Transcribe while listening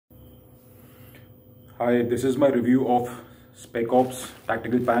Hi, this is my review of Spec Ops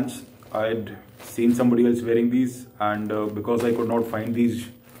tactical pants. I'd seen somebody else wearing these, and because I could not find these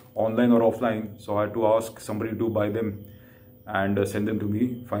online or offline, so I had to ask somebody to buy them and send them to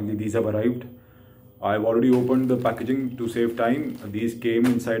me. Finally, these have arrived. I've already opened the packaging to save time. These came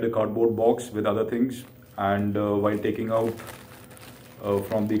inside a cardboard box with other things, and while taking out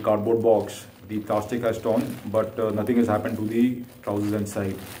from the cardboard box, the plastic has torn, but nothing has happened to the trousers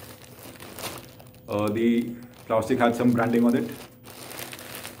inside. The plastic had some branding on it.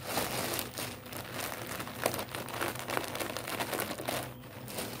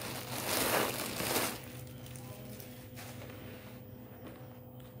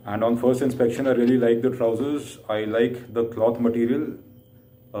 And on first inspection, I really like the trousers. I like the cloth material.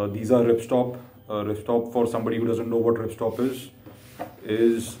 These are ripstop. Ripstop, for somebody who doesn't know what ripstop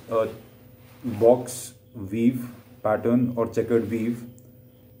is a box weave pattern or checkered weave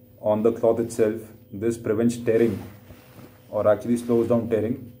on the cloth itself. This prevents tearing, or actually slows down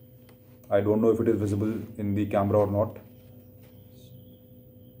tearing. I don't know if it is visible in the camera or not.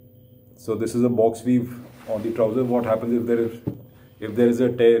 So this is a box weave on the trouser. What happens if there is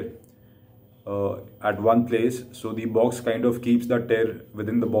a tear at one place, so the box kind of keeps that tear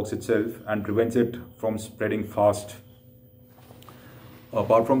within the box itself and prevents it from spreading fast.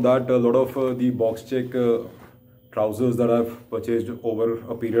 Apart from that, a lot of the box check trousers that I've purchased over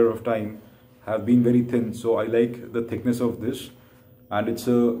a period of time have been very thin, so I like the thickness of this, and it's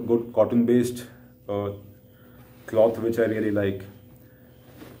a good cotton based cloth which I really like.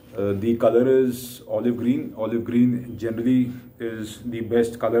 The color is olive green. Olive green generally is the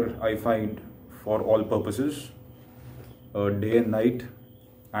best color I find for all purposes, day and night,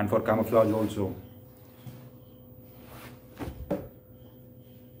 and for camouflage also.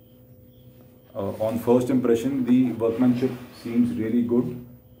 On first impression, the workmanship seems really good.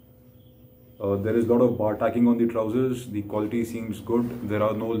 There is a lot of bar tacking on the trousers. The quality seems good. There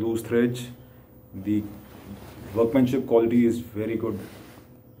are no loose threads. The workmanship quality is very good.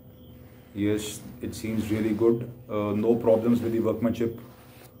 Yes, it seems really good. No problems with the workmanship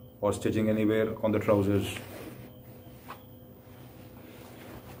or stitching anywhere on the trousers.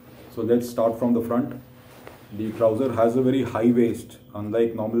 So let's start from the front. The trouser has a very high waist,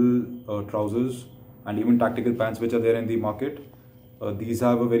 unlike normal trousers and even tactical pants which are there in the market. These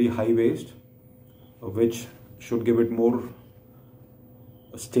have a very high waist, which should give it more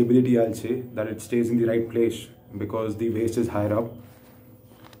stability. I'll say that it stays in the right place because the waist is higher up.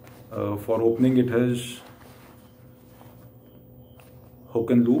 For opening, it has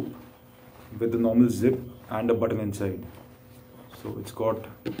hook and loop with the normal zip and a button inside. So it's got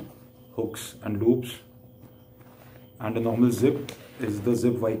hooks and loops, and a normal zip is the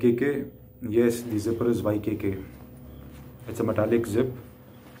zip YKK. Yes, the zipper is YKK. It's a metallic zip,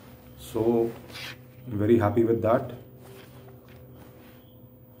 so I'm very happy with that.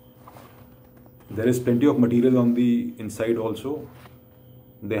 There is plenty of material on the inside also.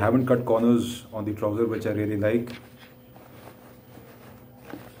 They haven't cut corners on the trouser, which I really like.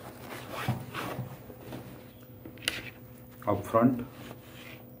 Up front,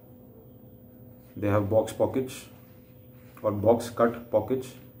 they have box pockets or box cut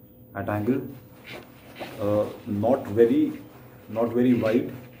pockets at angle. Not very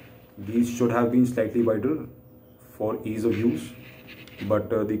wide. These should have been slightly wider for ease of use, but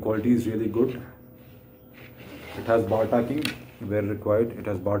the quality is really good. It has bar tacking where required. It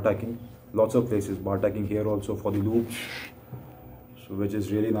has bar tacking lots of places. Bar tacking here also for the loops, so which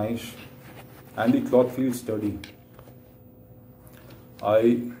is really nice, and the cloth feels sturdy.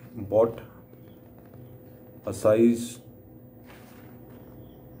 I bought a size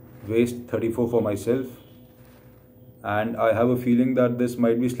waist 34 for myself, and I have a feeling that this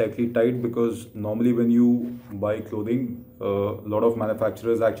might be slightly tight because normally when you buy clothing, a lot of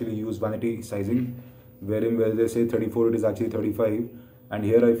manufacturers actually use vanity sizing, wherein where they say 34, it is actually 35, and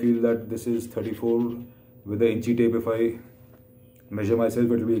here I feel that this is 34 with the inchy tape. If I measure myself,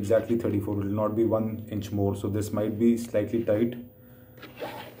 it will be exactly 34. It will not be 1 inch more, so this might be slightly tight,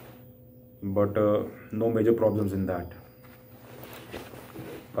 but no major problems in that.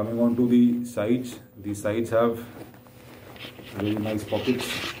 Coming on to the sides have very nice pockets.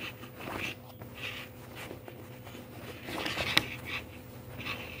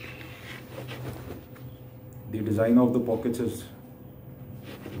 The design of the pockets is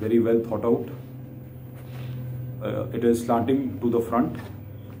very well thought out. It is slanting to the front,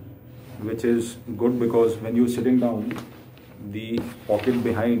 which is good because when you're sitting down, the pocket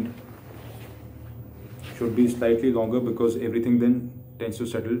behind should be slightly longer because everything then tends to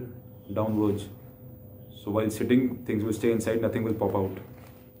settle downwards. So while sitting, things will stay inside, nothing will pop out.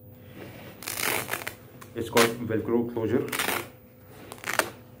 It's got Velcro closure,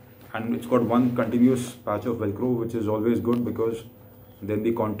 and it's got one continuous patch of Velcro, which is always good because then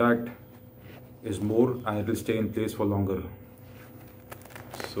the contact is more and it will stay in place for longer.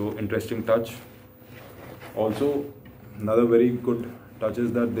 So interesting touch. Also, another very good touch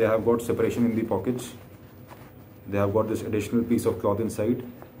is that they have got separation in the pockets. They have got this additional piece of cloth inside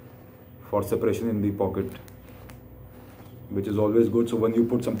for separation in the pocket, which is always good. So when you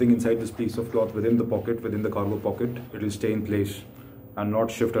put something inside this piece of cloth within the pocket, within the cargo pocket, it will stay in place and not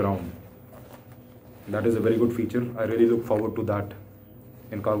shift around. That is a very good feature. I really look forward to that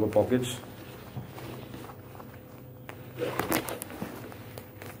in cargo pockets.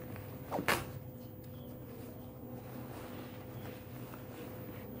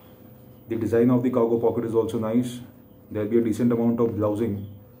 The design of the cargo pocket is also nice. There will be a decent amount of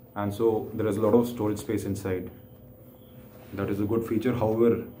blousing, and so there is a lot of storage space inside. That is a good feature.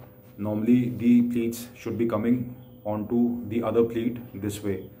 However, normally the pleats should be coming onto the other pleat this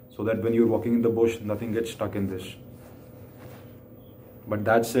way, so that when you're walking in the bush, nothing gets stuck in this. But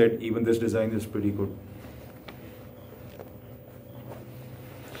that said, even this design is pretty good.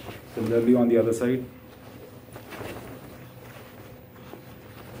 Similarly, on the other side,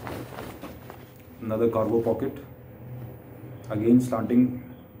 another cargo pocket, again slanting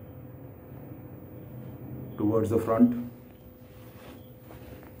towards the front.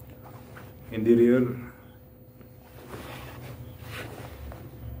 In the rear,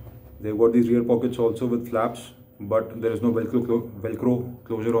 they've got these rear pockets also with flaps, but there is no Velcro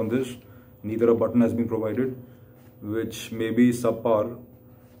closure on this. Neither a button has been provided, which may be subpar,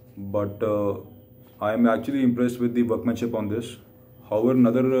 but I am actually impressed with the workmanship on this. However,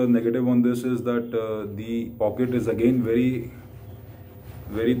 another negative on this is that the pocket is again very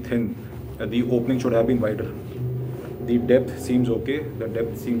thin. The opening should have been wider. The depth seems okay. The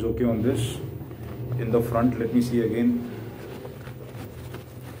depth seems okay on this. In the front, let me see again.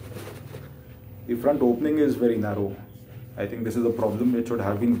 The front opening is very narrow. I think this is a problem. It should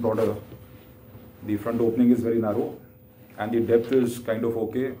have been broader. The front opening is very narrow, and the depth is kind of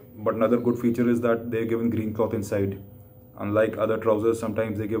okay. But another good feature is that they're given green cloth inside. Unlike other trousers,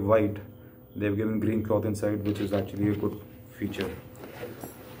 sometimes they give white. They've given green cloth inside, which is actually a good feature.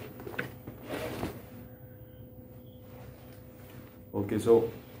 Okay, so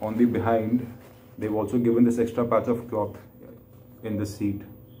on the behind, they've also given this extra patch of cloth in the seat.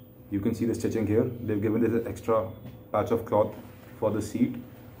 You can see the stitching here. They've given this extra patch of cloth for the seat,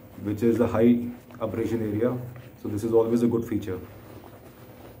 which is the high abrasion area. So this is always a good feature.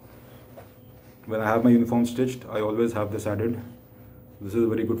 When I have my uniform stitched, I always have this added. This is a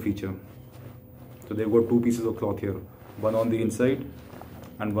very good feature. So they've got two pieces of cloth here, one on the inside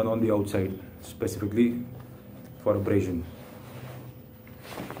and one on the outside, specifically for abrasion.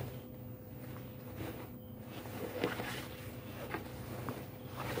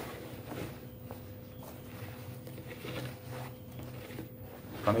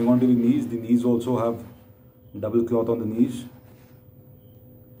 Coming on to the knees also have double cloth on the knees.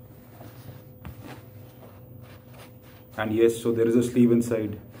 And yes, so there is a sleeve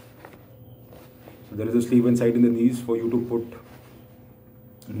inside. So there is a sleeve inside in the knees for you to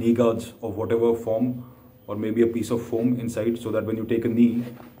put knee guards of whatever form, or maybe a piece of foam inside, so that when you take a knee,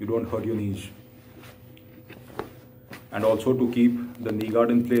 you don't hurt your knees. And also to keep the knee guard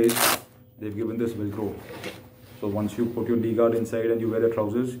in place, they've given this Velcro. So once you put your knee guard inside and you wear the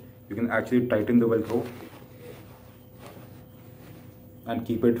trousers, you can actually tighten the Velcro and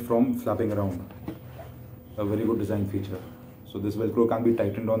keep it from flapping around. A very good design feature. So this Velcro can be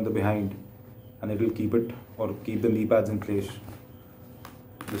tightened on the behind and it will keep it, or keep the knee pads in place.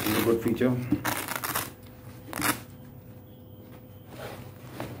 This is a good feature.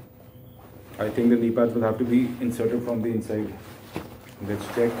 I think the knee pads will have to be inserted from the inside. Let's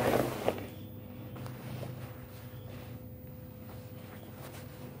check.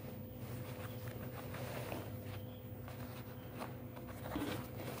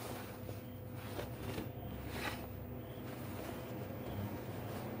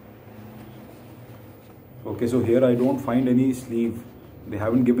 Okay, so here I don't find any sleeve. They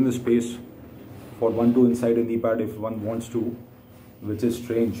haven't given the space for one to inside a knee pad if one wants to, which is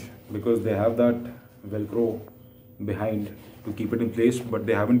strange because they have that Velcro behind to keep it in place, but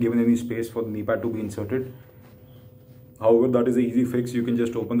they haven't given any space for the knee pad to be inserted. However, that is an easy fix. You can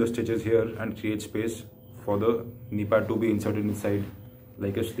just open the stitches here and create space for the knee pad to be inserted inside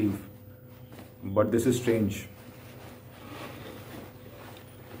like a sleeve. But this is strange.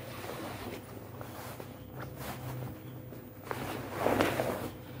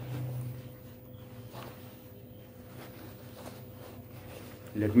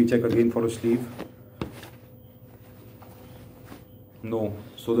 Let me check again for a sleeve. No.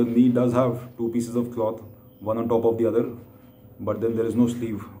 So the knee does have two pieces of cloth, one on top of the other, but then there is no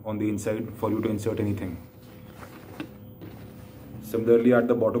sleeve on the inside for you to insert anything. Similarly at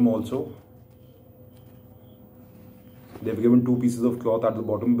the bottom also, they've given two pieces of cloth at the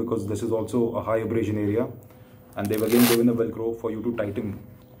bottom because this is also a high abrasion area, and they've again given a velcro for you to tighten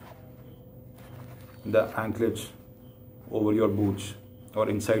the anklets over your boots or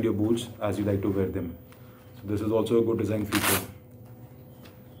inside your boots as you like to wear them. So this is also a good design feature.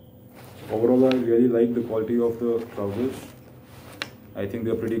 Overall, I really like the quality of the trousers. I think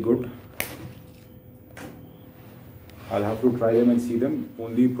they're pretty good. I'll have to try them and see them.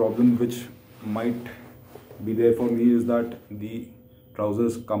 Only problem which might be there for me is that the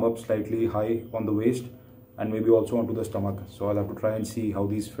trousers come up slightly high on the waist and maybe also onto the stomach. So I'll have to try and see how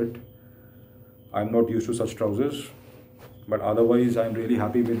these fit. I'm not used to such trousers, but otherwise I'm really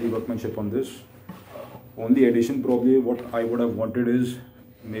happy with the workmanship on this. Only addition probably what I would have wanted is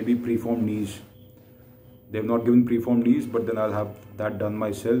maybe preformed knees. They've not given preformed knees, but then I'll have that done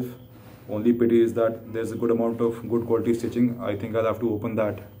myself. Only pity is that there's a good amount of good quality stitching. I think I'll have to open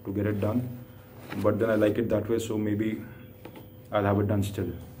that to get it done, but then I like it that way, so maybe I'll have it done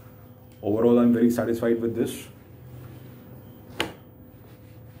still. Overall, I'm very satisfied with this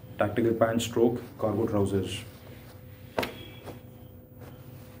tactical pants stroke cargo trousers.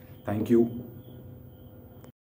 Thank you.